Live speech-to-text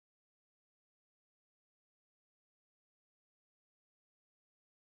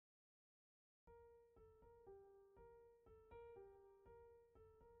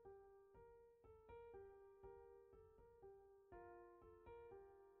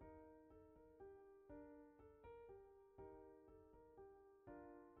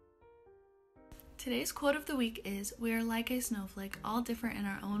Today's quote of the week is, "We are like a snowflake, all different in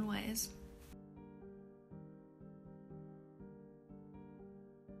our own ways."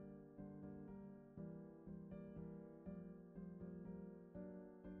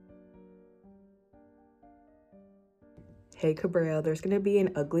 Hey Cabrera, there's going to be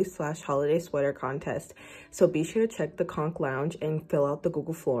an ugly/holiday sweater contest, so be sure to check the Conch Lounge and fill out the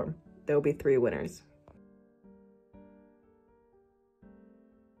Google form. There will be 3 winners.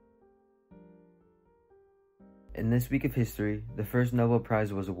 In this week of history, the first Nobel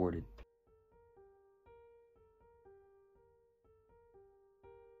Prize was awarded.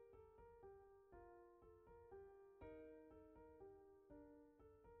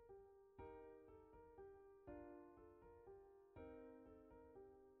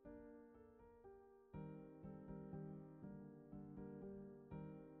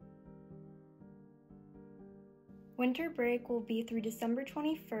 Winter break will be through December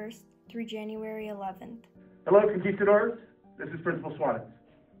 21st through January 11th. Hello, Conquistadors. This is Principal Swanitz.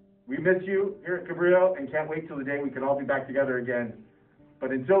 We miss you here at Cabrillo and can't wait till the day we can all be back together again.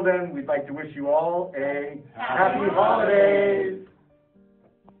 But until then, we'd like to wish you all a happy holidays.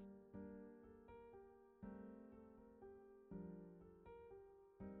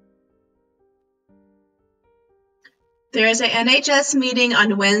 There is a NHS meeting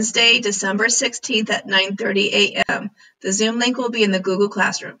on Wednesday, December 16th at 9:30 a.m. The Zoom link will be in the Google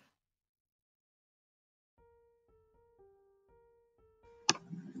Classroom.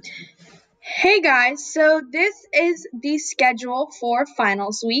 Hey guys, so this is the schedule for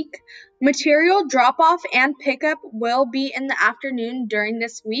finals week. Material drop-off and pickup will be in the afternoon during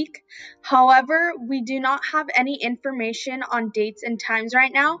this week. However, we do not have any information on dates and times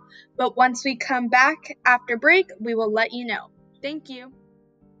right now, but once we come back after break, we will let you know. Thank you.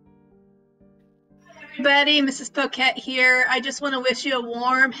 Everybody, Mrs. Poquette here. I just want to wish you a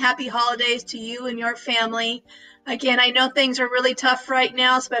warm, happy holidays to you and your family. Again, I know things are really tough right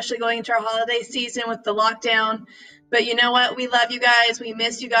now, especially going into our holiday season with the lockdown. But you know what? We love you guys. We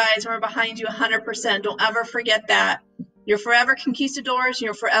miss you guys. We're behind you 100%. Don't ever forget that. You're forever conquistadors and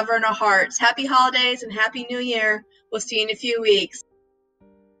you're forever in our hearts. Happy holidays and happy new year. We'll see you in a few weeks.